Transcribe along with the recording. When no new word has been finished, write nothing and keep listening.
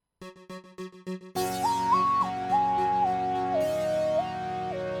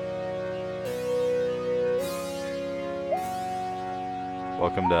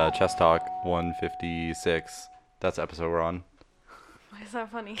Welcome to Chess Talk 156. That's the episode we're on. Why is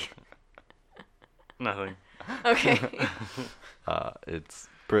that funny? Nothing. Okay. It's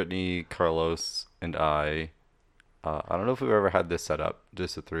Brittany, Carlos, and I. I don't know if we've ever had this set up,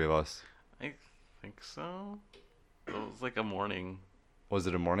 just the three of us. I think so. It was like a morning. Was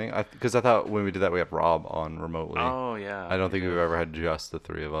it a morning? Because I thought when we did that we had Rob on remotely. Oh, yeah. I don't think we've ever had just the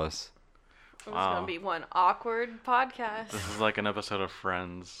three of us. It was Wow. gonna be one awkward podcast. This is like an episode of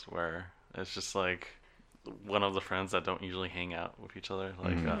Friends where it's just like one of the friends that don't usually hang out with each other.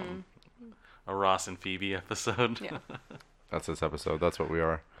 Like a Ross and Phoebe episode. Yeah. That's this episode. That's what we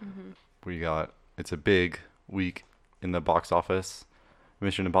are. It's a big week in the box office.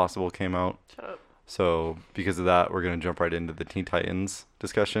 Mission Impossible came out. Shut up. So because of that, we're going to jump right into the Teen Titans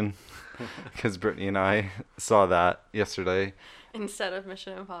discussion. Because Brittany and I saw that yesterday. Instead of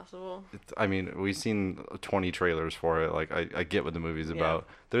Mission Impossible. I mean, we've seen 20 trailers for it. Like, I get what the movie's Yeah. about.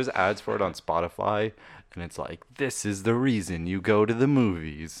 There's ads for it on Spotify, and it's like, this is the reason you go to the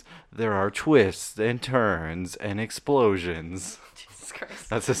movies. There are twists and turns and explosions. Jesus Christ.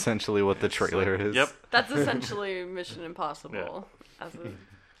 That's essentially what the trailer is. Yep. That's essentially Mission Impossible as a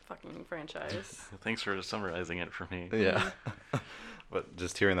fucking franchise. Thanks for summarizing it for me. Yeah. But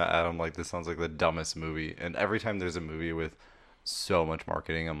just hearing that ad, I'm like, this sounds like the dumbest movie. And every time there's a movie with so much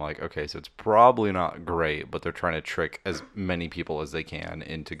marketing, I'm like, okay, so it's probably not great, but they're trying to trick as many people as they can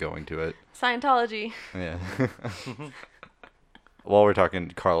into going to it. Scientology. Yeah. While we're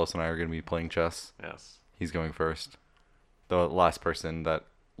talking, Carlos and I are going to be playing chess. Yes. He's going first. The last person that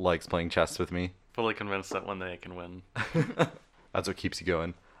likes playing chess with me. Fully convinced that one day I can win. That's what keeps you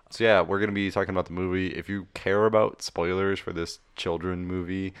going. So yeah, we're going to be talking about the movie. If you care about spoilers for this children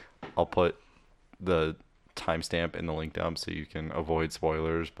movie, I'll put the timestamp in the link down so you can avoid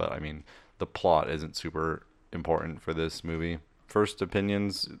spoilers. But I mean, the plot isn't super important for this movie. First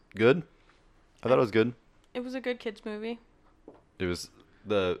opinions, good? I thought it was good. It was a good kids movie. It was,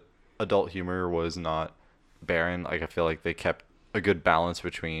 the adult humor was not barren. Like, I feel like they kept a good balance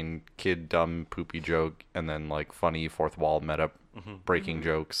between kid dumb poopy joke and then like funny fourth wall meta breaking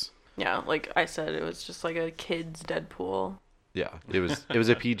jokes. Yeah, like I said, it was just like a kids Deadpool. Yeah, it was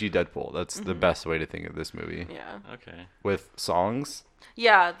a PG Deadpool. That's the best way to think of this movie. Yeah. Okay. With songs.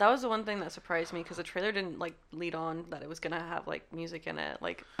 Yeah, that was the one thing that surprised me because the trailer didn't like lead on that it was gonna have like music in it,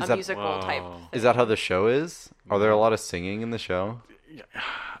 like Is a that- musical type. Whoa. Is that how the show is? Are there a lot of singing in the show?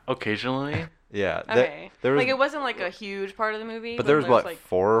 Occasionally. Yeah. Okay. There was, Like it wasn't like a huge part of the movie. but there was there what, like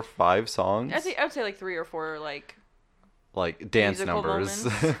 4 or 5 songs? I would say like 3 or 4 like Like dance musical numbers.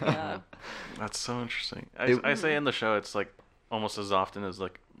 moments. Yeah. That's so interesting. It- I say in the show it's like almost as often as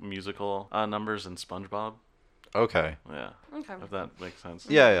like musical numbers in SpongeBob. Okay. Yeah. Okay. If that makes sense.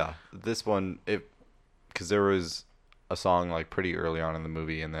 Yeah. This one, because there was a song like pretty early on in the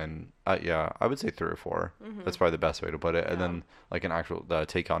movie, and then I would say 3 or 4. That's probably the best way to put it. And Yeah. then like an actual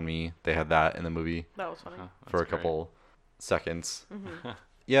Take on Me, they had that in the movie That was funny. for a That's great. couple seconds.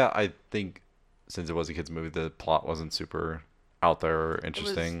 Yeah, I think since it was a kids movie, the plot wasn't super out there or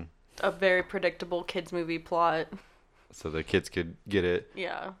interesting, A very predictable kids movie plot. so the kids could get it.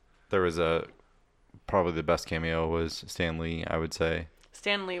 Yeah. There was probably the best cameo was Stan Lee, I would say.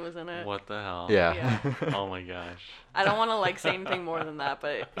 Stan Lee was in it. What the hell? Yeah. Oh my gosh. I don't want to like say anything more than that,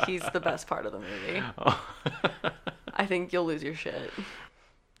 but he's the best part of the movie. I think you'll lose your shit.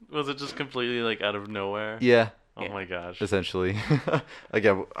 Was it just completely like out of nowhere? Yeah, Oh Yeah. my gosh. essentially.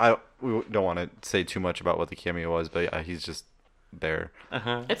 Again, we don't want to say too much about what the cameo was, but yeah, he's just there.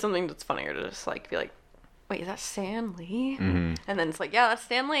 Uh-huh. It's something that's funnier to just like be like, wait, is that Stan Lee? Mm-hmm. And then it's like, yeah, that's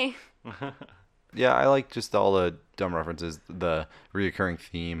Stan Lee. Yeah, I like just all the dumb references, the reoccurring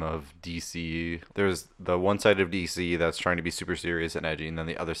theme of DC. There's the one side of DC that's trying to be super serious and edgy, and then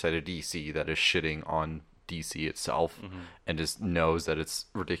the other side of DC that is shitting on DC itself and just knows that it's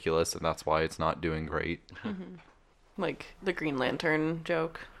ridiculous and that's why it's not doing great. Like the Green Lantern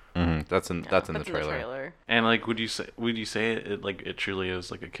joke. That's in the trailer. And like, would you say it like it truly is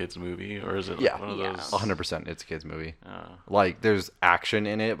like a kids movie, or is it like Yeah. one of Yeah. those? 100% it's a kids movie. Oh. Like, there's action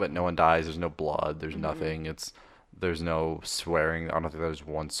in it, but no one dies. There's no blood. There's nothing. There's no swearing. I don't think there's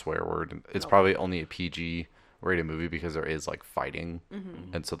one swear word. It's probably only a PG rated movie because there is like fighting,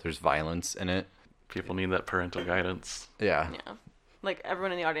 and so there's violence in it. People need that parental guidance. Yeah. Yeah. Like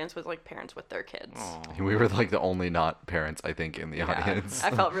everyone in the audience was like parents with their kids. Aw. We were like the only not parents, I think, in the Yeah. audience.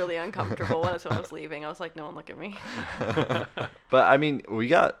 I felt really uncomfortable when I was leaving. I was like, no one look at me. But I mean, we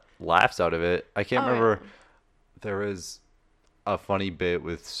got laughs out of it. I can't Oh, remember. yeah. There was a funny bit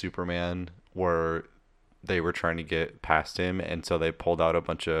with Superman where they were trying to get past him, and so they pulled out a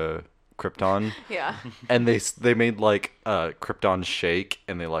bunch of Krypton. Yeah. And they made like Krypton shake,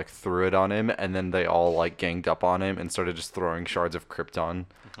 and they like threw it on him, and then they all like ganged up on him and started just throwing shards of Krypton.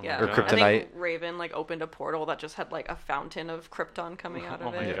 Yeah. Or God. kryptonite. I think Raven like opened a portal that just had like a fountain of Krypton coming out of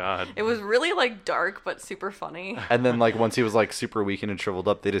Oh my it. god. It was really like dark but super funny. And then like once he was like super weakened and shriveled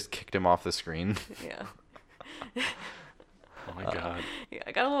up, they just kicked him off the screen. Yeah. Oh my god. Yeah,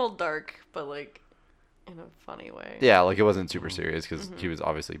 it got a little dark, but like in a funny way. Yeah, like it wasn't super serious because he was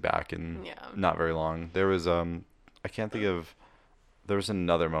obviously back in Yeah. not very long. There was I can't think of. There was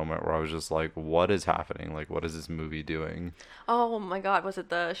another moment where I was just like, what is happening? Like, what is this movie doing? Oh my god, was it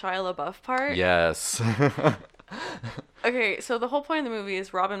the Shia LaBeouf part? Yes. Okay, so the whole point of the movie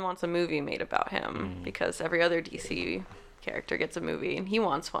is Robin wants a movie made about him because every other DC character gets a movie and he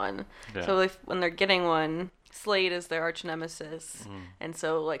wants one. Yeah. So when they're getting one, Slade is their arch nemesis. And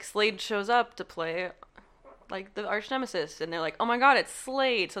so like Slade shows up to play like the arch nemesis and they're like, "Oh my god, it's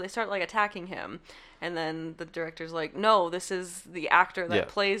Slade." So they start like attacking him. And then the director's like, "No, this is the actor that Yeah.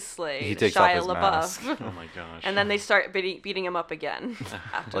 plays Slade, He takes off Shia his mask. LaBeouf." Oh my gosh. And then they start beating him up again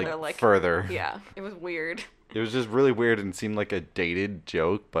after like they're like further. Yeah, it was weird. It was just really weird and seemed like a dated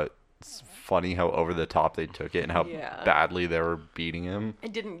joke, but it's funny how over the top they took it and how Yeah. badly they were beating him. I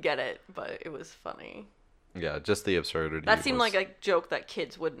didn't get it, but it was funny. Yeah, just the absurdity. That seemed was- like a joke that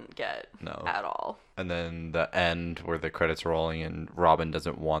kids wouldn't get No. at all. And then the end where the credits are rolling and Robin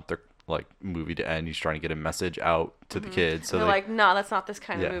doesn't want the like movie to end. He's trying to get a message out to the kids. So They're they, like, "No, that's not this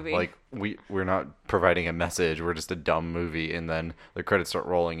kind yeah, of movie." like we're not providing a message. We're just a dumb movie. And then the credits start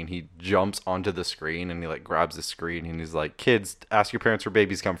rolling and he jumps onto the screen and he like grabs the screen and he's like, "Kids, ask your parents where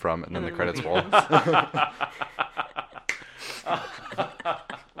babies come from." And then the credits roll.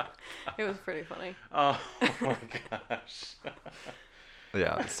 It was pretty funny. Oh my gosh.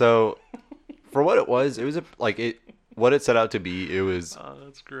 Yeah. So for what it was what it set out to be, it was Oh,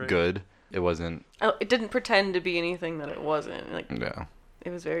 that's great. good. It wasn't. Oh, it didn't pretend to be anything that it wasn't. Like Yeah. it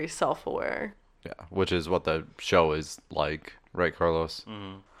was very self-aware. Yeah. Which is what the show is like, right, Carlos?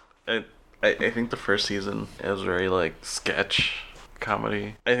 I think the first season is very like sketch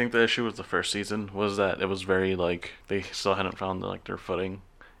comedy. I think the issue with the first season was that it was very like they still hadn't found like their footing,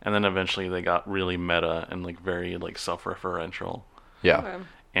 and then eventually they got really meta and like very like self-referential, Yeah. Okay.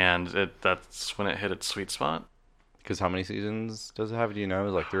 and that's when it hit its sweet spot. Because how many seasons does it have? Do you know?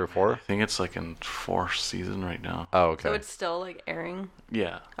 Is it like 3 or I 4? think it's like in 4th season right now. Oh, okay. So it's still like airing.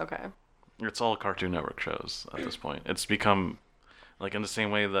 Yeah, Okay. it's all Cartoon Network shows at this point. It's become like in the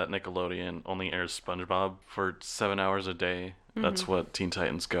same way that Nickelodeon only airs SpongeBob for 7 hours a day. That's what Teen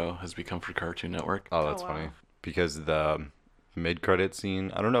Titans Go has become for Cartoon Network. Oh, that's wow. funny. Because the mid-credit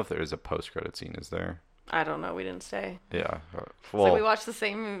scene, I don't know if there is a post-credit scene, is there? I don't know. We didn't stay. Yeah. It's like we Well, watched the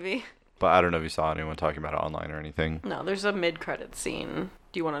same movie. but I don't know if you saw anyone talking about it online or anything. No, there's a mid-credit scene.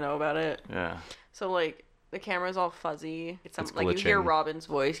 Do you want to know about it? Yeah. So like the camera's all fuzzy. It's It's like you hear glitching. Robin's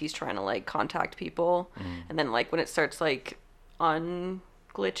voice. He's trying to like contact people, and then like when it starts like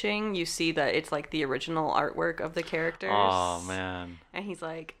unglitching, you see that it's like the original artwork of the characters. Oh man. And he's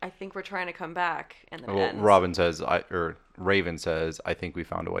like, "I think we're trying to come back," and then it Well, ends. Raven says, "I think we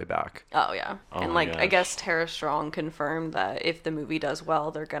found a way back." Oh yeah, Oh and my like I gosh. guess Tara Strong confirmed that if the movie does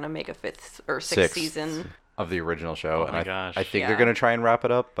well, they're gonna make a 5th or 6th season. of the original show. Oh and my I gosh. think Yeah. they're going to try and wrap it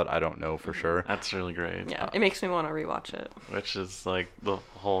up, but I don't know for sure. That's really great. Yeah, it makes me want to rewatch it. Which is like the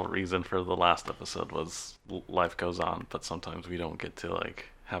whole reason for the last episode was life goes on, but sometimes we don't get to like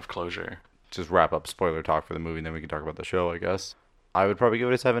have closure. Just wrap up spoiler talk for the movie, and then we can talk about the show, I guess. I would probably give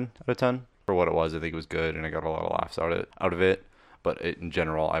it a 7 out of 10. For what it was, I think it was good, and I got a lot of laughs out of it. But in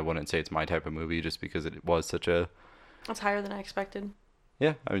general, I wouldn't say it's my type of movie just because it was such a... It's higher than I expected.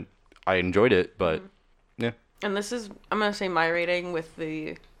 Yeah, I mean, I enjoyed it, but yeah. And this is, I'm gonna say my rating with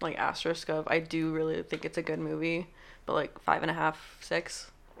the like asterisk of I do really think it's a good movie, but like 5.5,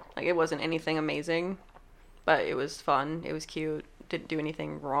 6. Like it wasn't anything amazing, but it was fun. It was cute. Didn't do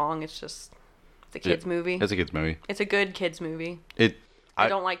anything wrong. It's just it's a kids movie. It's a kids movie. It's a good kids movie. I I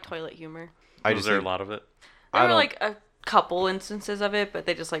don't like toilet humor. I Was just there a think- lot of it? There I were don't- like a couple instances of it, but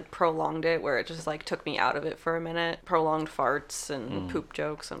they just like prolonged it where it just like took me out of it for a minute. Prolonged farts and poop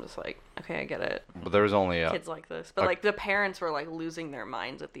jokes. I'm just like, okay, I get it. But there was only Kids like this. But like the parents were like losing their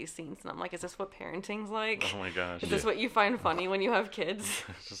minds at these scenes, and I'm like, is this what parenting's like? Oh my gosh. Is this what you find funny when you have kids?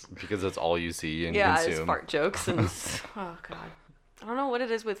 It's just because that's all you see and Yeah, it's consume. fart jokes and oh god. I don't know what it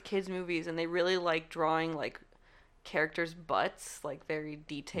is with kids movies, and they really like drawing like characters' butts, like very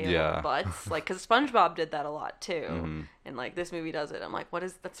detailed Yeah. butts, like because SpongeBob did that a lot too, and like this movie does it. I'm like, what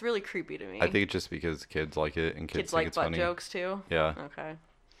is that's really creepy to me. I think it's just because kids like it and kids think like it's butt funny. jokes too. Yeah, Okay.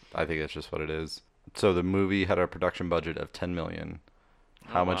 I think that's just what it is. So the movie had a production budget of 10 million,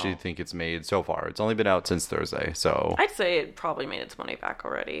 How much do you wow. think it's made so far? It's only been out since Thursday, so I'd say it probably made its money back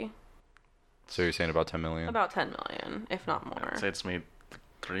already. you're saying about 10 million? About 10 million, if not more. I'd say it's made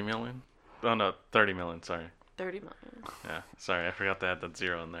 3 million. Oh no, 30 million. Sorry. 30 million. Yeah, sorry, I forgot to add that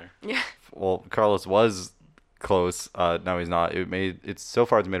zero in there. Yeah. Well, Carlos was close. No, he's not. It's so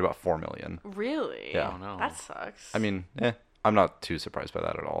far it's made about 4 million. Really? Yeah. Oh no. That sucks. I mean, I'm not too surprised by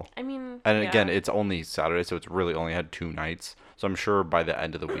that at all. I mean, And again, yeah. it's only Saturday, so it's really only had 2 nights. So I'm sure by the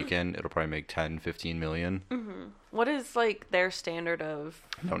end of the weekend, it'll probably make 10, 15 million. What is like their standard of?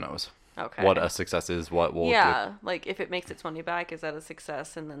 No one knows Okay. what a success is. What will Yeah, like if it makes its money back, is that a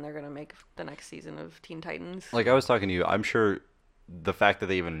success? And then they're gonna make the next season of Teen Titans. like I was talking to you, I'm sure the fact that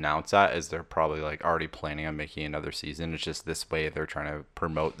they even announced that is they're probably like already planning on making another season. It's just this way they're trying to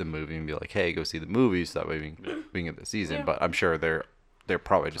promote the movie and be like, hey, go see the movie so that way we can get the season. Yeah. But I'm sure they're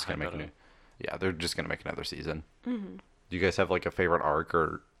probably just gonna Hype make it up. they're just gonna make another season. Mm-hmm. Do you guys have like a favorite arc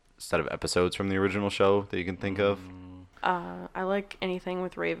or set of episodes from the original show that you can think of? I like anything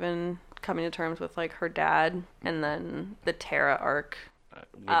with Raven coming to terms with like her dad, and then the Tara arc.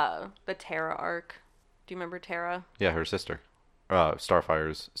 The Tara arc. Do you remember Tara? Yeah, her sister,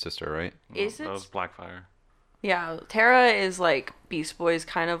 Starfire's sister, right? Is That it? was Blackfire. Yeah, Tara is like Beast Boy's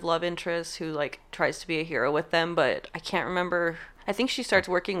kind of love interest who like tries to be a hero with them, but I can't remember. I think she starts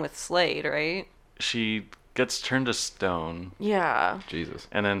working with Slade, right? She gets turned to stone, Yeah. Jesus.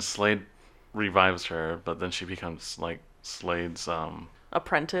 and then Slade revives her, but then she becomes like Slade's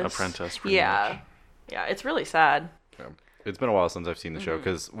Apprentice. pretty Yeah. much. Yeah, it's really sad. Yeah. It's been a while since I've seen the show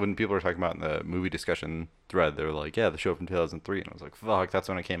because when people were talking about in the movie discussion thread, they were like, "Yeah, the show from 2003," and I was like, "Fuck, that's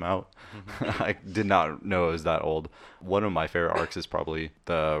when it came out." I did not know it was that old. One of my favorite arcs is probably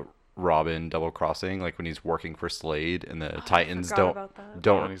the Robin double crossing, like when he's working for Slade and the Titans forgot don't about that. When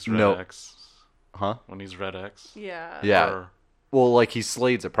don't he's Red know, X. huh? When he's Red X. Yeah. Yeah. Or- Well, like he's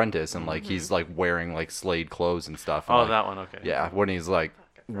Slade's apprentice and like he's like wearing like Slade clothes and stuff. And, oh, like, that one. Okay. Yeah, when he's like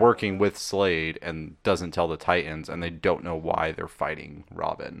working with Slade and doesn't tell the Titans and they don't know why they're fighting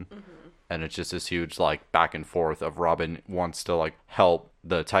Robin. And it's just this huge like back and forth of Robin wants to like help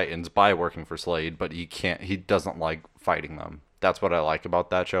the Titans by working for Slade, but he doesn't like fighting them. That's what I like about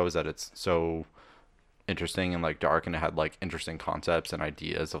that show is that it's so interesting and like dark and it had like interesting concepts and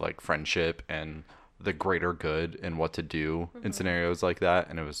ideas of like friendship and the greater good and what to do in scenarios like that,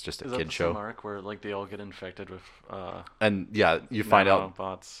 and it was just a Is that kid the show. same arc where like they all get infected with And yeah, you find out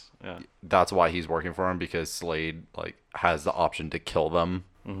bots? Yeah. that's why he's working for him because Slade like has the option to kill them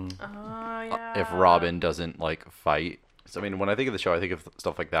Oh, yeah. if Robin doesn't like fight. So I mean, when I think of the show, I think of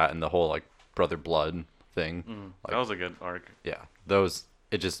stuff like that and the whole like brother blood thing. Like, That was a good arc. yeah, those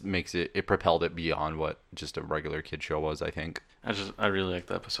it just makes it propelled it beyond what just a regular kid show was. I think. I really like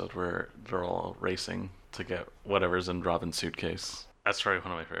the episode where they're all racing to get whatever's in Robin's suitcase. That's probably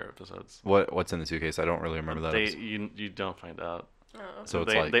one of my favorite episodes. What's in the suitcase? I don't really remember that. They episode. you don't find out. Oh. So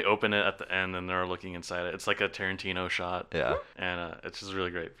it's they like they open it at the end and they're looking inside it. It's like a Tarantino shot. yeah. And it's just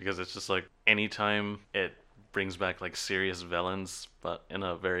really great because it's just like anytime it brings back like serious villains, but in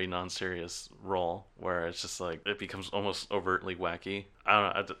a very non-serious role where it's just like it becomes almost overtly wacky.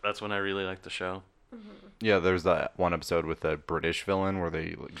 I don't know. That's when I really like the show. Yeah, there's that one episode with the British villain where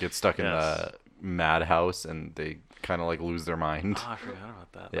they get stuck in Yes. the madhouse and they kind of like lose their mind. Oh, I forgot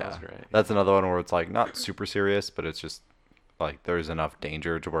about that. Yeah, That was great. that's another one where it's like not super serious, but it's just like there's enough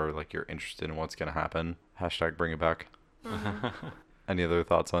danger to where like you're interested in what's gonna happen. Hashtag bring it back. Any other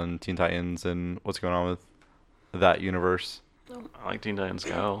thoughts on Teen Titans and what's going on with that universe? I like Teen Titans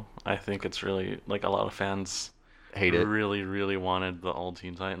Go. I think it's really like a lot of fans Hate it. really, really wanted the old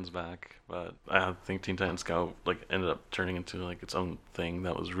Teen Titans back, but I think Teen Titans Go like ended up turning into like its own thing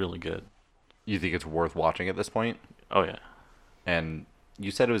that was really good. You think it's worth watching at this point? Oh yeah. And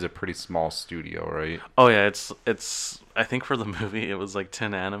you said it was a pretty small studio, right? Oh yeah, it's I think for the movie it was like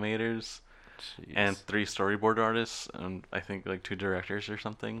 10 animators Jeez. and 3 storyboard artists and I think like 2 directors or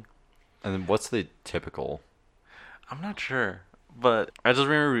something. And then what's the typical? I'm not sure, but I just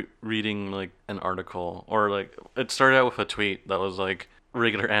remember reading like an article or like it started out with a tweet that was like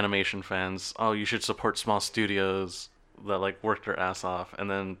regular animation fans, oh, you should support small studios that like work their ass off, and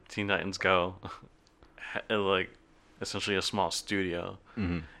then Teen Titans Go, like essentially a small studio,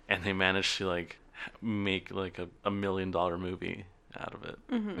 and they managed to like make like a $1 million movie out of it.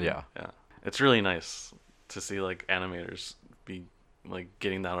 Yeah. Yeah, it's really nice to see like animators be like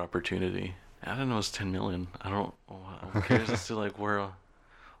getting that opportunity. I didn't know it was 10 million. I'm curious as to like where all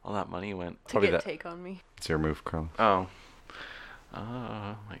that money went. To Probably get that- Take on Me. It's your move, Carl. Oh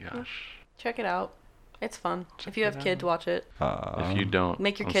my gosh. Check it out. It's fun. If you have kids, watch it. If you don't,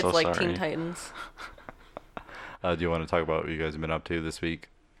 Make your I'm kids so like sorry. Teen Titans. Do you want to talk about what you guys have been up to this week?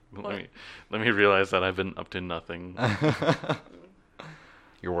 Let me realize that I've been up to nothing.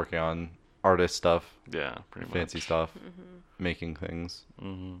 You're working on artist stuff, Yeah, pretty much. fancy stuff, making things.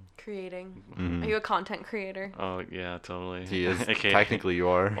 Mm-hmm. Creating. Mhm. Are you a content creator? Oh yeah, totally. He is. Okay. Technically, you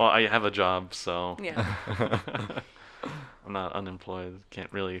are. Well, I have a job, so Yeah. I'm not unemployed.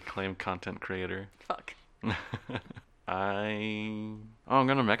 Can't really claim content creator. Fuck. I'm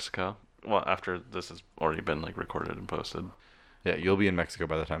going to Mexico. Well, after this has already been like recorded and posted. Yeah, you'll be in Mexico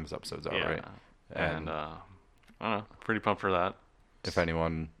by the time this episode's out, Yeah. right? And I don't know, pretty pumped for that. If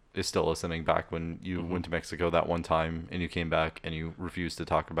anyone is still listening back when you went to Mexico that one time and you came back and you refused to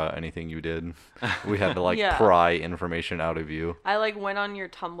talk about anything you did, we had to like Yeah. pry information out of you. I like went on your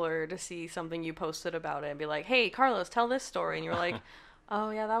Tumblr to see something you posted about it and be like, "Hey, Carlos, tell this story." And you're like, "Oh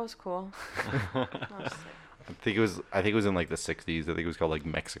yeah, that was cool." I was like, I think it was in like the 60s. I think it was called like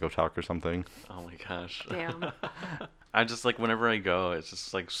Mexico Talk or something. Oh my gosh. Damn. I just like whenever I go, it's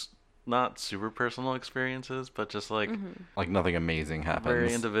just like not super personal experiences, but just like Like nothing amazing happens.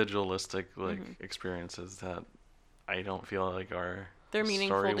 very individualistic like experiences that I don't feel like are They're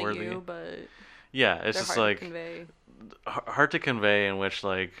meaningful to story-worthy. you, but Yeah, it's they're just hard like to convey. hard to convey, in which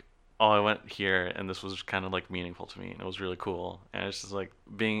like, oh, I went here and this was kind of like meaningful to me and it was really cool, and it's just like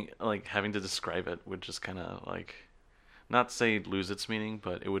being like having to describe it would just kind of like not say lose its meaning,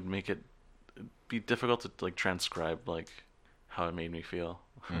 but it would make it be difficult to like transcribe like how it made me feel.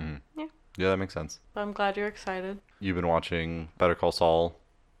 Mhm. Yeah. Yeah, that makes sense. But I'm glad you're excited. You've been watching Better Call Saul.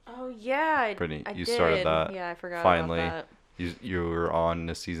 Oh yeah, Brittany, I you did. started that. Yeah, I forgot Finally. about that. You're on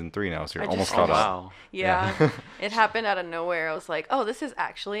to season 3 now, so you're I almost just caught up. Wow. Yeah, it happened out of nowhere. I was like, "Oh, this is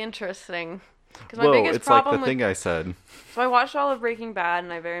actually interesting." Because my Whoa, biggest it's like problem the with thing I said. so I watched all of Breaking Bad,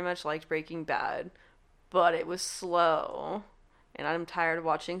 and I very much liked Breaking Bad, but it was slow, and I'm tired of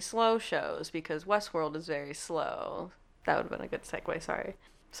watching slow shows because Westworld is very slow. That would have been a good segue. Sorry.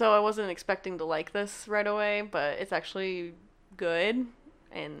 So I wasn't expecting to like this right away, but it's actually good,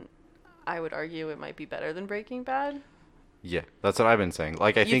 and I would argue it might be better than Breaking Bad. Yeah, that's what I've been saying.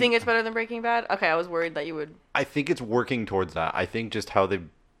 Like I You think it's better than Breaking Bad? Okay, I was worried that you would. I think it's working towards that. I think just how they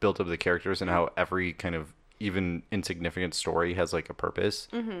built up the characters and how every kind of even insignificant story has like a purpose.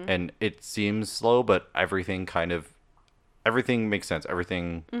 And it seems slow, but everything makes sense.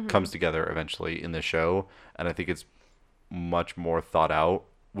 Everything comes together eventually in the show, and I think it's much more thought out,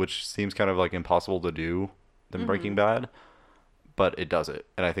 which seems kind of like impossible to do than Breaking Bad, but it does it.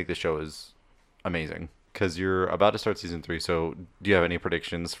 And I think the show is amazing. Because you're about to start season 3, so do you have any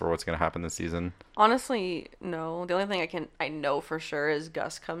predictions for what's going to happen this season? Honestly, no. The only thing I know for sure is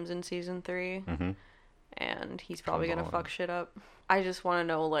Gus comes in season 3, and he's probably Comes gonna on. fuck shit up. I just want to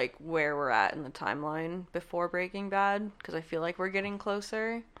know like where we're at in the timeline before Breaking Bad, because I feel like we're getting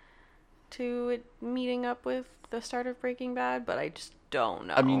closer to it meeting up with the start of Breaking Bad, but I just don't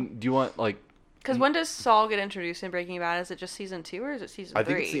know. I mean, do you want like? because when does Saul get introduced in Breaking Bad? Is it just season 2 or is it season 3? I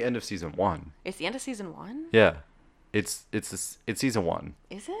think it's the end of season 1. It's the end of season 1. Yeah, it's season 1.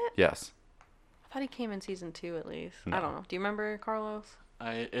 Is it? Yes. I thought he came in season 2 at least. No. I don't know. Do you remember, Carlos?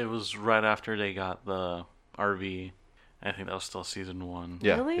 It was right after they got the RV. I think that was still season 1.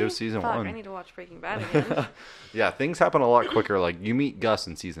 Yeah, Really? it was season Fuck, 1. I need to watch Breaking Bad again. Yeah, things happen a lot quicker. Like you meet Gus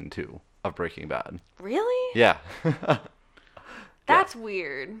in season 2 of Breaking Bad. Really? Yeah. That's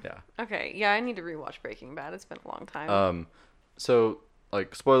weird. Yeah. Okay, yeah, I need to rewatch Breaking Bad. It's been a long time. So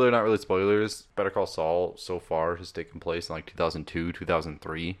like spoiler, not really spoilers. Better Call Saul so far has taken place in like 2002,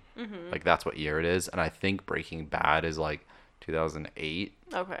 2003. Like that's what year it is, and I think Breaking Bad is like 2008.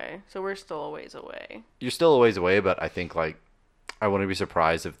 Okay, so we're still a ways away. You're still a ways away, but I think like I wouldn't be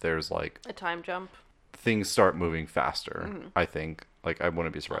surprised if there's like A time jump. things start moving faster. I think like I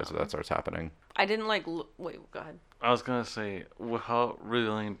wouldn't be surprised if that starts happening. I didn't like. Wait, go ahead. I was gonna say without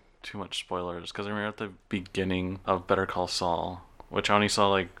revealing too much spoilers, because I remember at the beginning of Better Call Saul, which I only saw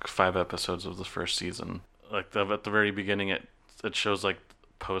like 5 episodes of the first season. Like at the very beginning, it shows like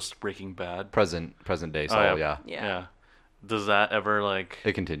post Breaking Bad. Present day Saul, yeah. Yeah. Does that ever like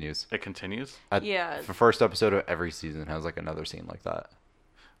It continues. it continues? Yeah. The first episode of every season has like another scene like that.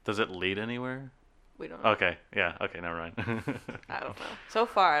 Does it lead anywhere? We don't know. Okay, yeah, okay, never mind. I don't know. So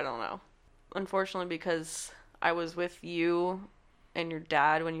far, I don't know. Unfortunately, because I was with you and your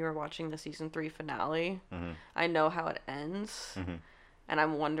dad when you were watching the season 3 finale, I know how it ends. And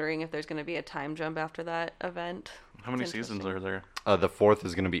I'm wondering if there's going to be a time jump after that event. How many It's seasons are there? The 4th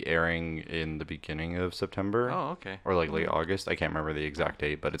is going to be airing in the beginning of September. Oh, okay. Or like late August. I can't remember the exact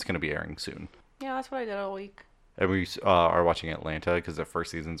date, but it's going to be airing soon. Yeah, that's what I did all week. And we are watching Atlanta because the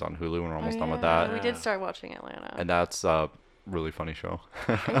first season's on Hulu and we're almost done with that. We did start watching Atlanta. And that's really funny show.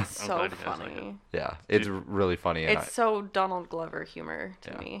 It's I'm so glad you guys like funny. Yeah, it's really funny. And It's so Donald Glover humor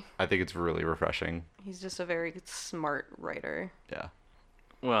to yeah, me. I think it's really refreshing. He's just a very smart writer. Yeah.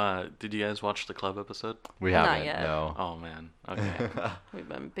 Well, did you guys watch the club episode? We Not haven't, yet. no. Oh man. Okay. We've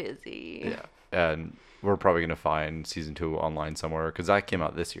been busy. Yeah. And we're probably going to find season 2 online somewhere because that came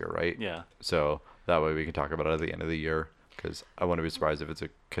out this year, right? Yeah. So that way we can talk about it at the end of the year because I wouldn't be surprised if it's a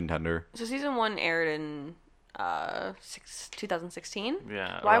contender. So season 1 aired in 2016.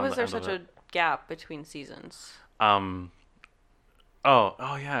 Yeah. Why around was the there end of such a it. gap between seasons? Oh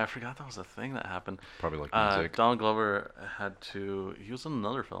yeah, I forgot that was a thing that happened. Probably like music. Donald Glover he was in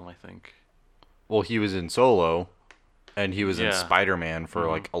another film, I think. Well, he was in Solo and he was in Yeah. Spider-Man for Mhm.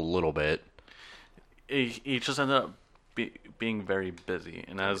 like a little bit. He just ended up being very busy,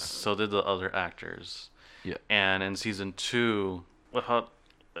 and so did the other actors. Yeah. And in season 2, well,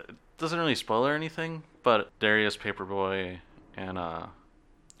 it doesn't really spoil or anything, but Darius, Paperboy, and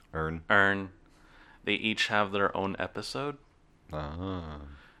Ern, they each have their own episode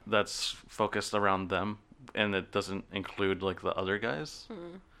that's focused around them, and it doesn't include like the other guys.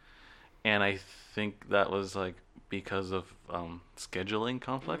 And I think that was like because of scheduling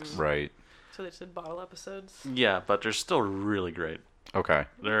conflicts. Right. So they just did bottle episodes. Yeah, but they're still really great. Okay.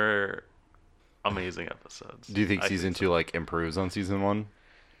 They're amazing episodes. Do you think I season 2 so. like improves on season 1?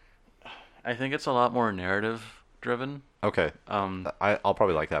 I think it's a lot more narrative driven. Okay. I'll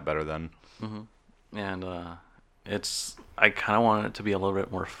probably like that better then. And I kind of want it to be a little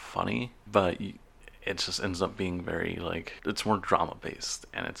bit more funny, but it just ends up being very like it's more drama based,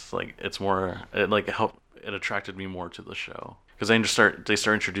 and it's like it attracted me more to the show because they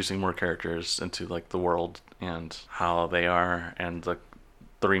start introducing more characters into like the world and how they are, and the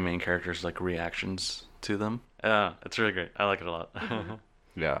three main characters like reactions to them. It's really great. I like it a lot.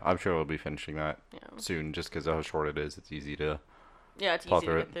 Yeah, I'm sure we'll be finishing that Yeah. soon just because of how short it is. It's easy to... Yeah, it's Plow easy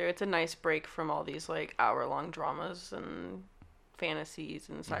to through get it. through. It's a nice break from all these like hour-long dramas and fantasies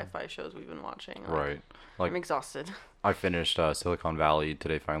and sci-fi shows we've been watching. Like, Right. Like, I'm exhausted. I finished Silicon Valley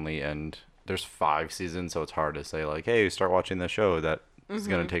today finally, and there's 5 seasons, so it's hard to say like, hey, start watching the show. That is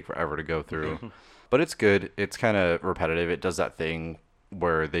going to take forever to go through. But it's good. It's kind of repetitive. It does that thing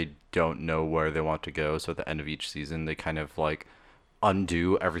where they don't know where they want to go, so at the end of each season, they kind of like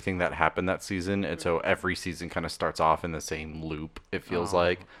undo everything that happened that season, and so every season kind of starts off in the same loop, it feels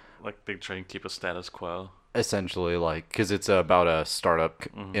like. Like they try and keep a status quo. Essentially, like, because it's about a startup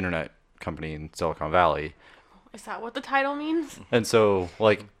internet company in Silicon Valley. Is that what the title means? And so,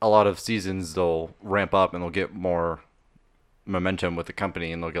 like, a lot of seasons, they'll ramp up and they'll get more momentum with the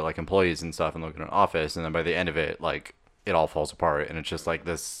company, and they'll get, like, employees and stuff, and they'll get an office, and then by the end of it, like, it all falls apart, and it's just, like,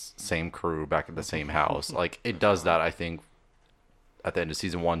 this same crew back at the same house. Like, it does that, I think, at the end of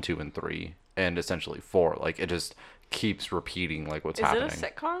season 1, 2, and 3, and essentially 4. Like, it just keeps repeating, like, what's happening. Is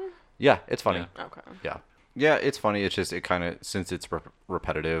it a sitcom? Yeah, it's funny. Yeah. Okay. Yeah. Yeah, it's funny. It's just, it kind of, since it's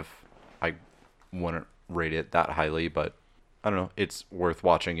repetitive, I wouldn't rate it that highly, but I don't know. It's worth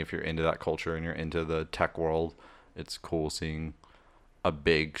watching if you're into that culture and you're into the tech world. It's cool seeing a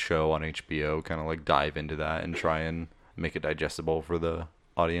big show on HBO kind of like dive into that and try and make it digestible for the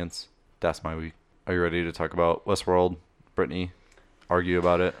audience. That's my week. Are you ready to talk about Westworld, Brittany? Argue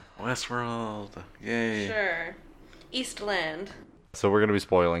about it? Westworld. Yay. Sure. Eastland. So we're going to be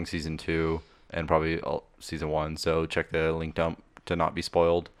spoiling season 2 and probably season 1, so check the link dump to not be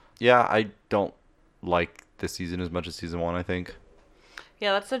spoiled. Yeah, I don't like this season as much as season 1, I think.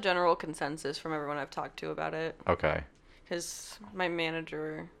 Yeah, that's the general consensus from everyone I've talked to about it. Okay. Because my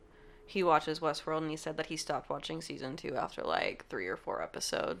manager, he watches Westworld, and he said that he stopped watching season 2 after like 3 or 4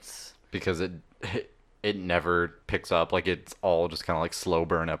 episodes. Because it never picks up. Like, it's all just kind of like slow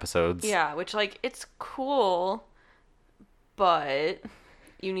burn episodes. Yeah, which like it's cool, but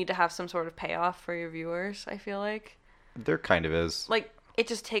you need to have some sort of payoff for your viewers, I feel like. There kind of is. Like, it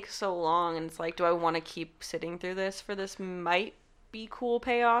just takes so long, and it's like, do I want to keep sitting through this for this might be cool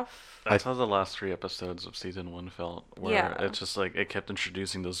payoff? That's how the last 3 episodes of season 1 felt. Where Yeah. it's just like it kept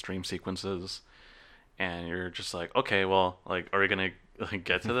introducing those dream sequences, and you're just like, okay, well, like, are we gonna like,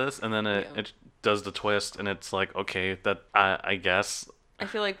 get to this? And then it does the twist, and it's like, okay, that I guess. I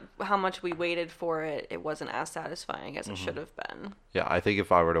feel like how much we waited for it, it wasn't as satisfying as it should have been. Yeah, I think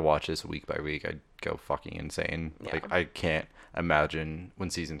if I were to watch this week by week, I'd go fucking insane. Yeah. Like, I can't imagine when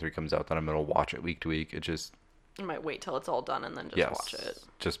season 3 comes out that I'm going to watch it week to week. It just... I might wait till it's all done and then just Yes, watch it.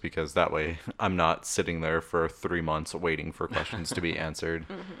 just because that way I'm not sitting there for 3 months waiting for questions to be answered.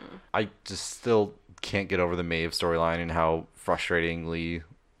 I just still can't get over the Maeve storyline and how frustratingly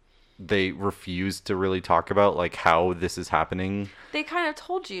they refuse to really talk about like how this is happening. They kind of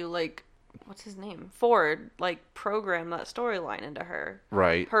told you, like, what's his name? Ford, like, programmed that storyline into her.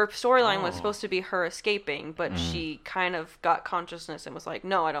 Right. Her storyline was Oh. supposed to be her escaping, but she kind of got consciousness and was like,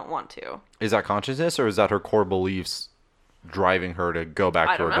 no, I don't want to. Is that consciousness, or is that her core beliefs driving her to go back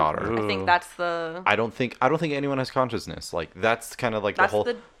I to don't her know. daughter? I think that's the I don't think anyone has consciousness. Like, that's kind of like that's the whole.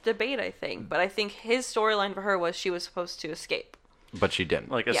 the debate, I think. But I think his storyline for her was she was supposed to escape. But she didn't.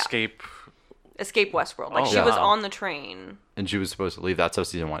 Like Yeah. escape. Westworld. Like, Oh, she yeah. was on the train. And she was supposed to leave. That's how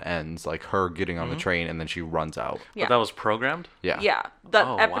season 1 ends. Like, her getting on the train, and then she runs out. Yeah. But that was programmed. Yeah. Yeah. That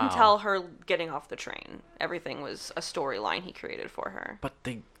Oh, up wow. until her getting off the train, everything was a storyline he created for her. But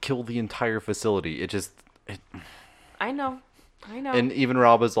they kill the entire facility. It just. I know. And even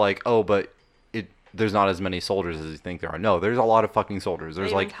Rob was like, oh, but there's not as many soldiers as you think there are. No, there's a lot of fucking soldiers. They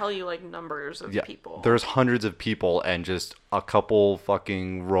There's even like. tell you like numbers of Yeah, people. there's hundreds of people, and just a couple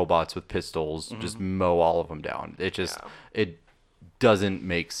fucking robots with pistols just mow all of them down. It just it doesn't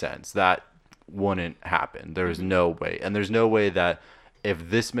make sense. That wouldn't happen. There's no way, and there's no way that if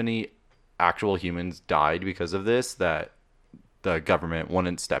this many actual humans died because of this, that the government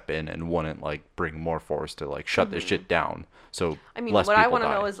wouldn't step in and wouldn't like bring more force to like shut this shit down. So I mean, less what I people want to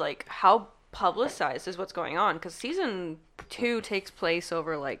die. know is like how publicized is what's going on, because season 2 takes place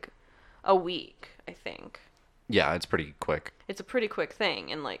over like a week, I think. Yeah, it's pretty quick. It's a pretty quick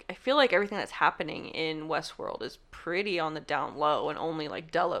thing, and like I feel like everything that's happening in Westworld is pretty on the down low, and only like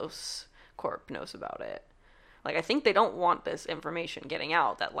Delos Corp knows about it. Like, I think they don't want this information getting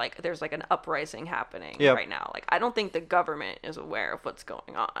out that like there's like an uprising happening Yep. right now. Like, I don't think the government is aware of what's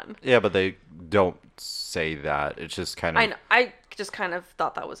going on. Yeah, but they don't say that. It's just kind of. I just kind of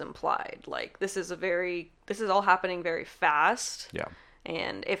thought that was implied. Like, this is all happening very fast. Yeah.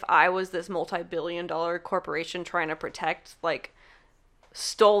 And if I was this multi-billion-dollar corporation trying to protect like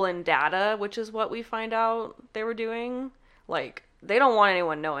stolen data, which is what we find out they were doing, like, they don't want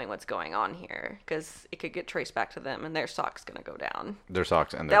anyone knowing what's going on here because it could get traced back to them and their stock's going to go down. Their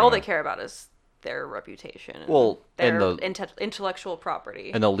socks and All they care about is their reputation and Well, their and intellectual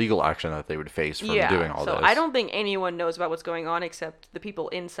property. and the legal action that they would face from doing all so this. I don't think anyone knows about what's going on except the people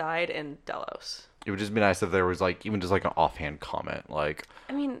inside and Delos. It would just be nice if there was like even just like an offhand comment, like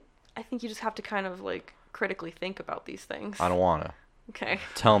I mean, I think you just have to kind of like critically think about these things. I don't wanna. Okay.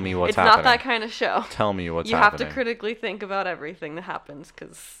 Tell me what's It's happening. not that kind of show. Tell me what's You happening. have to critically think about everything that happens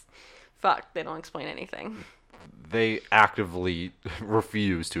because, fuck, they don't explain anything. They actively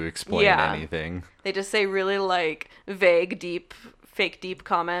refuse to explain Yeah. anything. They just say really like vague, fake deep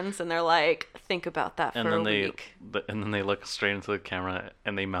comments, and they're like, think about that And for then a they week. and then they look straight into the camera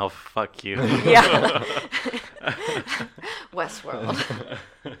and they mouth "fuck you." Yeah. Westworld.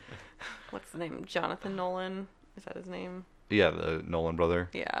 What's the name? Jonathan Nolan? Is that his name? Yeah, the Nolan brother,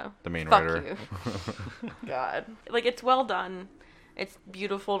 Yeah. the main Fuck writer. you. God. Like, it's well done. It's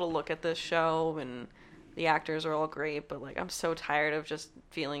beautiful to look at this show, and the actors are all great, but, like, I'm so tired of just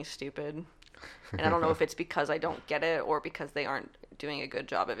feeling stupid. And I don't know if it's because I don't get it or because they aren't doing a good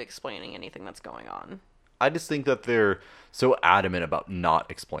job of explaining anything that's going on. I just think that they're so adamant about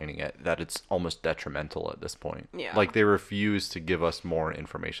not explaining it that it's almost detrimental at this point. Yeah. Like they refuse to give us more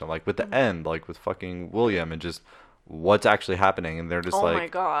information. Like with the end, like with fucking William and just what's actually happening, and they're just Oh like, my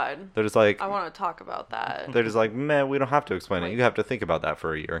god. they're just like, I want to talk about that. they're just like, man, we don't have to explain it. Like- You have to think about that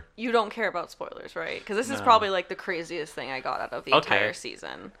for a year. You don't care about spoilers, right? Because this is No. probably like the craziest thing I got out of the Okay. entire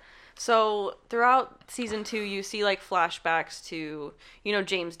season. So throughout season 2, you see like flashbacks to, you know,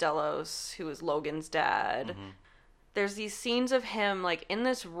 James Delos, who is Logan's dad. There's these scenes of him like in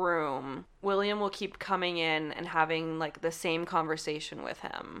this room. William will keep coming in and having like the same conversation with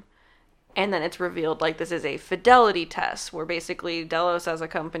him. And then it's revealed like this is a fidelity test where basically Delos as a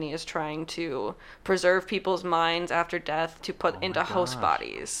company is trying to preserve people's minds after death to put into host gosh.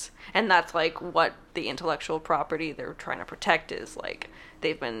 bodies. And that's like what the intellectual property they're trying to protect is. Like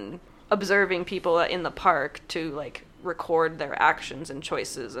they've been observing people in the park to like record their actions and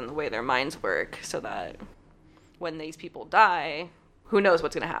choices and the way their minds work so that when these people die, who knows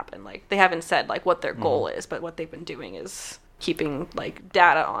what's going to happen. Like they haven't said like what their goal is, but what they've been doing is keeping like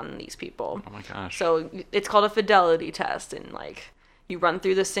data on these people. Oh my gosh. So it's called a fidelity test, and like you run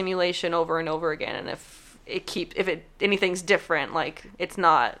through the simulation over and over again, and if anything's different, like it's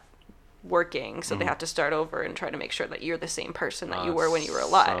not working, so they have to start over and try to make sure that you're the same person that you were when you were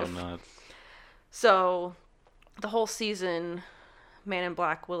alive. So nuts. So the whole season, Man in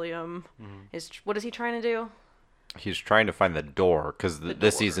Black William is, what is he trying to do? He's trying to find the door because this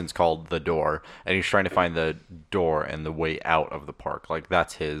door. season's called The Door, and he's trying to find the door and the way out of the park. Like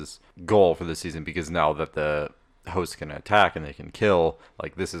that's his goal for the season, because now that the hosts can attack and they can kill,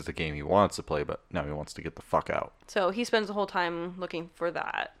 like this is the game he wants to play, but now he wants to get the fuck out. So he spends the whole time looking for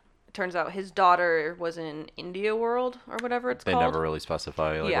that. it turns out his daughter was in India World or whatever it's They called. never really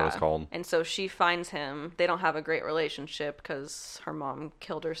specify what it's called. And so she finds him. They don't have a great relationship because her mom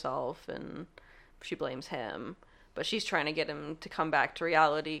killed herself and she blames him. But she's trying to get him to come back to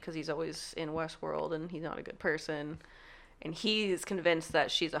reality because he's always in Westworld and he's not a good person. And he's convinced that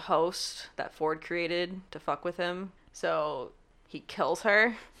she's a host that Ford created to fuck with him. So he kills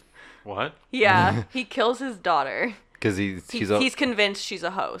her. What? Yeah, he kills his daughter. Because He's convinced she's a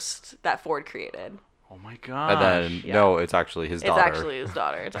host that Ford created. Oh my god. And then, Yeah. no, it's actually his daughter. It's actually his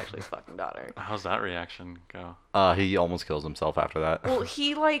daughter. It's actually his fucking daughter. How's that reaction go? He almost kills himself after that. Well,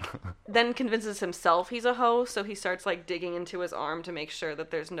 he, like, then convinces himself he's a host, so he starts, like, digging into his arm to make sure that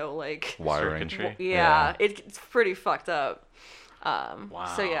there's no, like... Wiring. Circuitry? Yeah, it's pretty fucked up.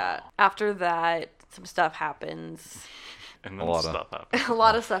 Wow. So, yeah, after that, some stuff happens. And then A lot of- stuff happens. A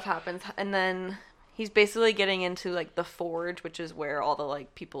lot of stuff happens, and then he's basically getting into, like, the Forge, which is where all the,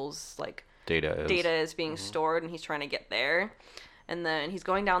 like, people's, like... Data is being stored, and he's trying to get there. And then he's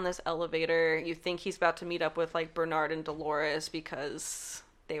going down this elevator. You think he's about to meet up with, like, Bernard and Dolores because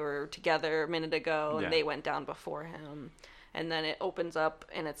they were together a minute ago and Yeah. they went down before him. And then it opens up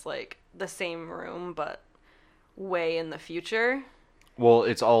and it's like the same room but way in the future. Well,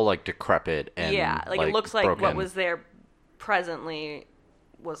 it's all like decrepit and Yeah, like it looks like what broken. was there presently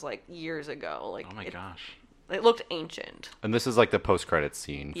was like years ago. Like Oh my gosh. it looked ancient. And this is like the post-credits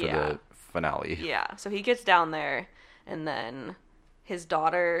scene for Yeah. the finale. Yeah, so he gets down there, and then his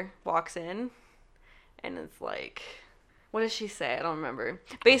daughter walks in, and it's like, what does she say? I don't remember.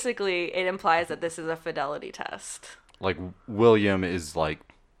 Basically, it implies that this is a fidelity test. Like William is like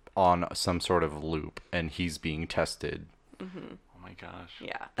on some sort of loop, and he's being tested. Oh my gosh.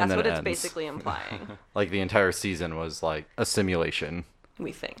 Yeah, And that's then what it it's ends. basically implying, Like the entire season was like a simulation.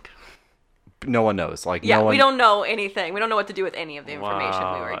 we think. No one knows. Like Yeah, no one. we don't know anything. We don't know what to do with any of the information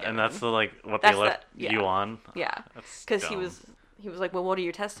we were given. And that's the like what That's they left the- yeah. you on. Yeah, That's because he dumb. was like, well, what are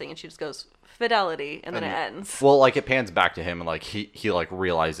you testing? And she just goes, fidelity, and then it And- ends. Well, like it pans back to him, and like he like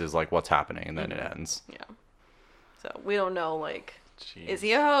realizes like what's happening, and then it ends. Yeah. So we don't know, like, Jeez. is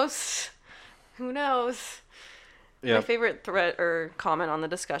he a host? Who knows? Yeah. My favorite thread or comment on the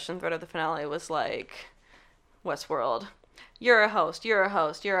discussion thread of the finale was like, Westworld, you're a host, you're a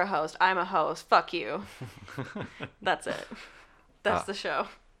host, you're a host, I'm a host, fuck you. That's it. That's the show.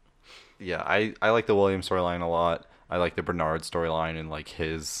 Yeah, I like the William storyline a lot. I like the Bernard storyline and like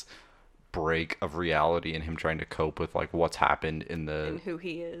his break of reality and him trying to cope with like what's happened in the And who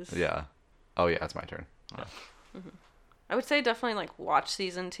he is. yeah. Oh yeah, it's my turn. I would say definitely like watch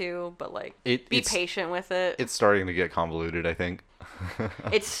season 2, but like be It's patient with it. it's starting to get convoluted. I think.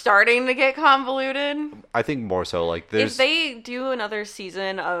 It's starting to get convoluted. I think more so like there's If they do another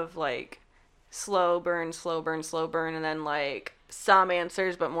season of like slow burn, slow burn, slow burn, and then like some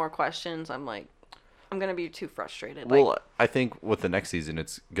answers but more questions, I'm gonna be too frustrated. Like, well, I think with the next season,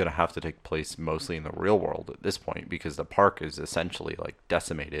 it's gonna have to take place mostly in the real world at this point because the park is essentially like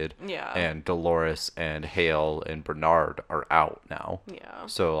decimated. Yeah. And Dolores and Hale and Bernard are out now. yeah.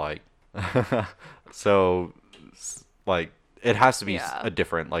 So like, like it has to be Yeah. a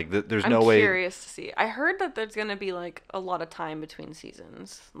different like. There's I'm no way. curious to see. I heard that there's gonna be like a lot of time between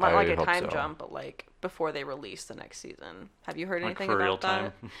seasons, not I like a hope time so. jump, but like before they release the next season. Have you heard Like anything for about real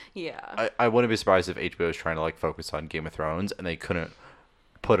that? time? Yeah. I wouldn't be surprised if HBO is trying to like focus on Game of Thrones and they couldn't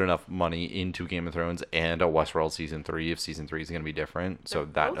put enough money into Game of Thrones and a Westworld season 3 if season 3 is going to be different. So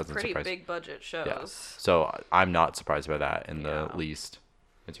They're that both doesn't pretty surprise. big budget shows. Yeah. So I'm not surprised by that in the Yeah. least.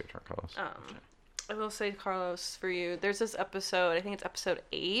 It's your turn, Carlos. I will say, Carlos, for you, there's this episode, I think it's episode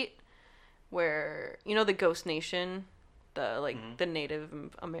 8, where, you know, the Ghost Nation, the Native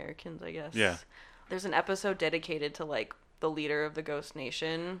Americans, I guess. Yeah. There's an episode dedicated to, like, the leader of the Ghost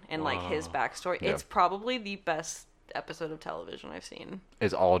Nation and, like, his Whoa. backstory. Yeah. It's probably the best episode of television I've seen.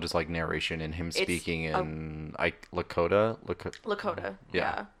 It's all just like narration and him speaking in Lakota. Lakota.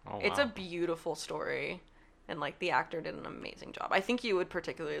 Yeah. Yeah. Oh, It's a wow. beautiful story. And, like, the actor did an amazing job. I think you would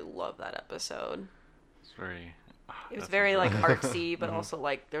particularly love that episode. It's very. It was that's very like interesting. artsy, but also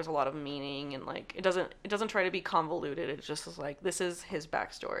like there's a lot of meaning and like it doesn't try to be convoluted. It just is like this is his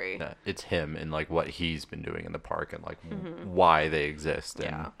backstory. Yeah, it's him and like what he's been doing in the park and like why they exist. And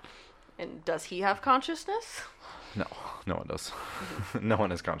Yeah. And does he have consciousness? no one does. No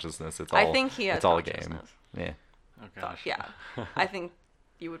one has consciousness. It's all. I think he has It's all a game. consciousness. Yeah. Oh But, gosh. yeah. I think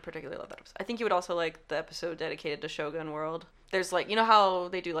you would particularly love that episode. I think you would also like the episode dedicated to Shogun World. There's like, you know how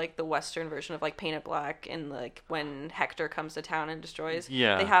they do like the Western version of like Paint It Black and like when Hector comes to town and destroys.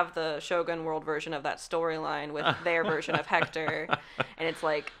 Yeah. They have the Shogun World version of that storyline with their version of Hector. And it's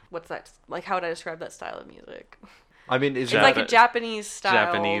like, what's that? Like, how would I describe that style of music? I mean, is It's that like a Japanese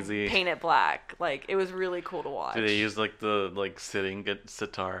style, Japanesey. paint it black. Like, it was really cool to watch. Do they use like the sitting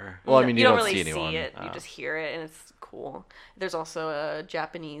sitar? Well, I mean, you don't really see anyone. it. You just hear it, and it's cool. There's also a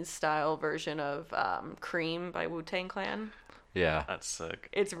Japanese style version of Cream by Wu-Tang Clan. Yeah. That's sick.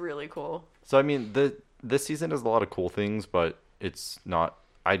 It's really cool. So I mean, this season has a lot of cool things, but it's not.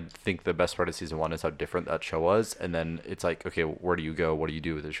 I think the best part of season 1 is how different that show was, and then it's like, okay, where do you go? What do you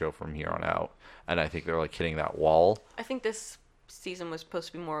do with the show from here on out? And I think they're like hitting that wall. I think this season was supposed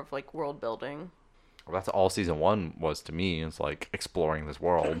to be more of like world building. Well, that's all season 1 was to me. It's like exploring this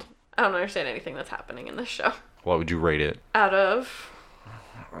world. I don't understand anything that's happening in this show. What would you rate it? Out of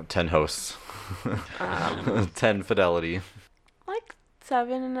 10 hosts. 10 fidelity. like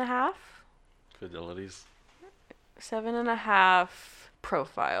 7.5. Fidelities. 7.5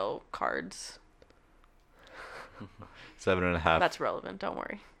 profile cards. 7.5. That's relevant. Don't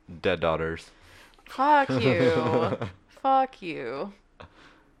worry. Dead daughters. Fuck you. Fuck you.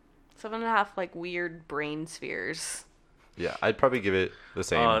 7.5 like weird brain spheres. Yeah, I'd probably give it the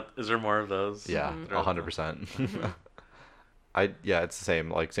same. Is there more of those? Yeah, 100%. It's the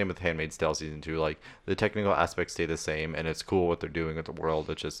same. Like, same with Handmaid's Tale season 2. Like, the technical aspects stay the same, and it's cool what they're doing with the world.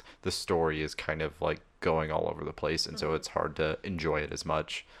 It's just the story is kind of like going all over the place, and so it's hard to enjoy it as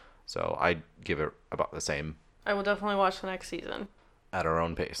much. So I'd give it about the same I will definitely watch the next season. at our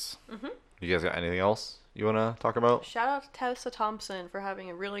own pace. You guys got anything else you want to talk about? Shout out to Tessa Thompson for having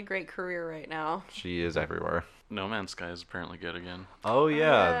a really great career right now. She is everywhere. No Man's Sky is apparently good again. Oh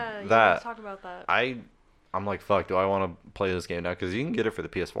yeah, let's that. talk about that. I'm like, fuck, do I want to play this game now? Because you can get it for the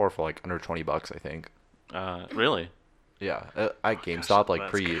PS4 for like under $20, I think. Really? Yeah, at GameStop,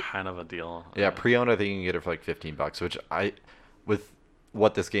 like That's kind of a deal. Yeah, pre-owned, I think you can get it for like $15, which with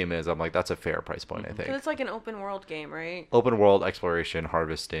what this game is, I'm like, that's a fair price point, I think. Because it's like an open world game, right? Open world exploration,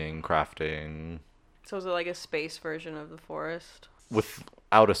 harvesting, crafting, So is it like a space version of the forest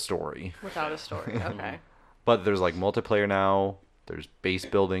without a story. without a story? Okay. But there's like multiplayer now. There's base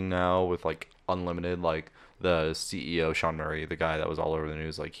building now with like unlimited. Like the CEO Sean Murray, the guy that was all over the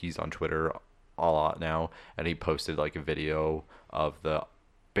news, like he's on Twitter a lot now, and he posted like a video of the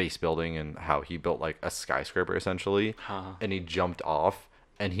base building and how he built like a skyscraper essentially, and he jumped off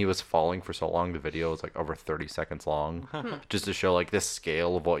and he was falling for so long. The video was like over 30 seconds long, just to show like this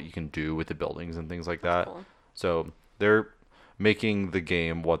scale of what you can do with the buildings and things like that. Cool. So they're making the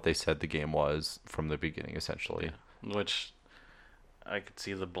game what they said the game was from the beginning, essentially. Yeah. Which I could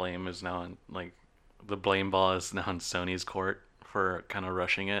see the blame is now in, like, the blame ball is now in Sony's court for kind of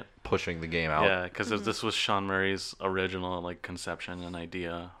rushing it. Pushing the game out. Yeah, because this was Sean Murray's original like conception and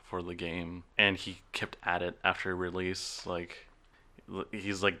idea for the game, and he kept at it after release. Like,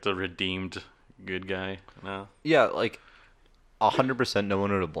 he's like the redeemed good guy now. Yeah, like 100% no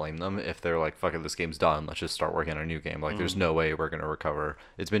one would blame them if they're like, fuck it, this game's done, let's just start working on a new game. Like, there's no way we're going to recover.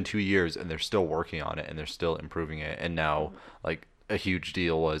 It's been 2 years and they're still working on it and they're still improving it. And now, like, a huge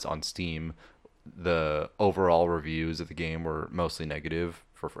deal was on Steam, the overall reviews of the game were mostly negative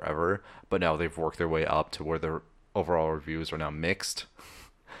for forever, but now they've worked their way up to where their overall reviews are now mixed.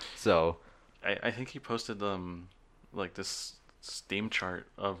 So I think he posted like this Steam chart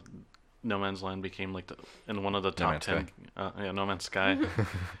of No Man's Land became like in one of the top 10. No Man's Sky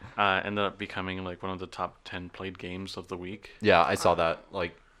ended up becoming like one of the top 10 played games of the week. yeah, I saw that.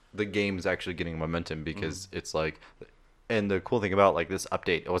 Like, the game's actually getting momentum because it's like, and the cool thing about like this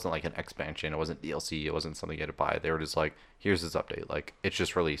update, it wasn't like an expansion, it wasn't DLC, it wasn't something you had to buy. They were just like, here's this update, like it's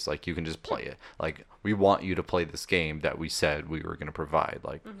just released, like you can just play it. Like, we want you to play this game that we said we were going to provide.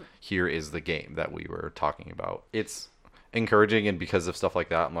 Like, here is the game that we were talking about. It's encouraging, and because of stuff like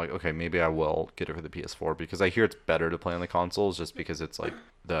that, I'm like, okay, maybe I will get it for the PS4, because I hear it's better to play on the consoles just because it's like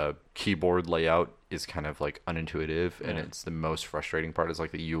the keyboard layout is kind of like unintuitive, and it's the most frustrating part is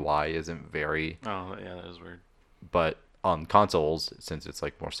like the UI isn't very. Oh yeah, that is weird. But on consoles, since it's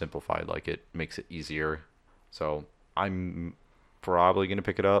like more simplified, like it makes it easier. So I'm probably gonna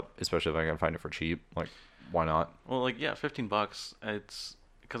pick it up, especially if I can find it for cheap. Like, why not? Well, like, yeah, $15. It's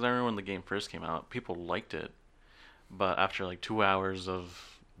because I remember when the game first came out, people liked it, but after like 2 hours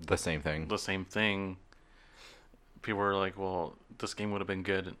of The same thing. the same thing, people were like, well, this game would have been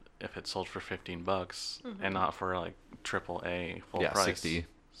good if it sold for $15 and not for like AAA full price. 60.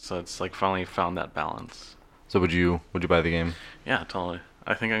 So it's like finally found that balance. So would you buy the game? Yeah, totally.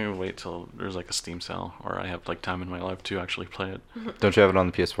 I think I'm gonna wait till there's like a Steam sale or I have like time in my life to actually play it. Don't you have it on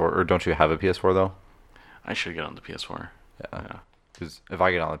the PS4, or don't you have a PS4 though? I should get on the PS4. Yeah. Because if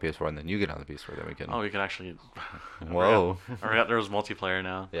I get on the PS4 and then you get on the PS4, then we can. Oh, we could actually. Whoa. I forgot there was multiplayer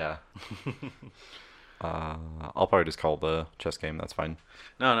now. Yeah. I'll probably just call the chess game. That's fine.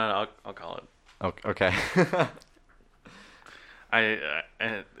 No, I'll call it. Okay.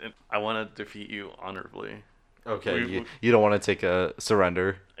 I want to defeat you honorably. Okay, you don't want to take a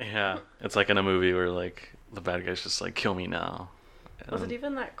surrender. Yeah, it's like in a movie where like the bad guy's just like, kill me now. Was it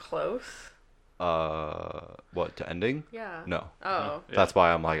even that close? What, to ending? Yeah. No. Oh. Yeah. That's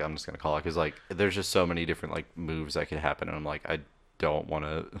why I'm like, I'm just gonna call it, because like there's just so many different like moves that could happen, and I'm like, I don't want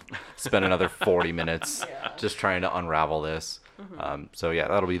to spend another 40 minutes Yeah. just trying to unravel this. So yeah,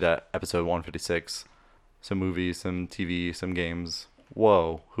 that'll be that episode 156. Some movies, some TV, some games.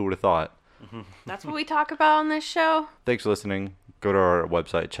 Whoa, who would have thought? That's what we talk about on this show. Thanks for listening. Go to our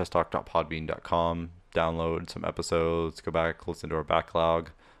website, chesstalk.podbean.com. Download some episodes. Go back, listen to our backlog.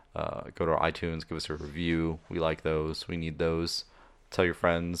 Go to our iTunes, give us a review. We like those. We need those. Tell your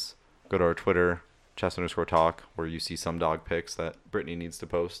friends. Go to our Twitter, chess_talk, where you see some dog pics that Brittany needs to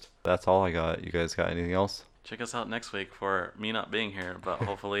post. That's all I got. You guys got anything else? Check us out next week for me not being here, but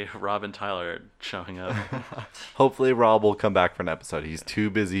hopefully Rob and Tyler are showing up. Hopefully Rob will come back for an episode. He's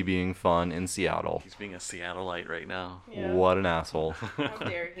too busy being fun in Seattle. He's being a Seattleite right now. Yeah. What an asshole. How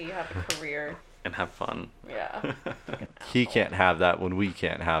dare he have a career? And have fun. Yeah. He can't have that when we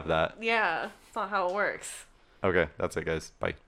can't have that. Yeah. That's not how it works. Okay, that's it, guys. Bye.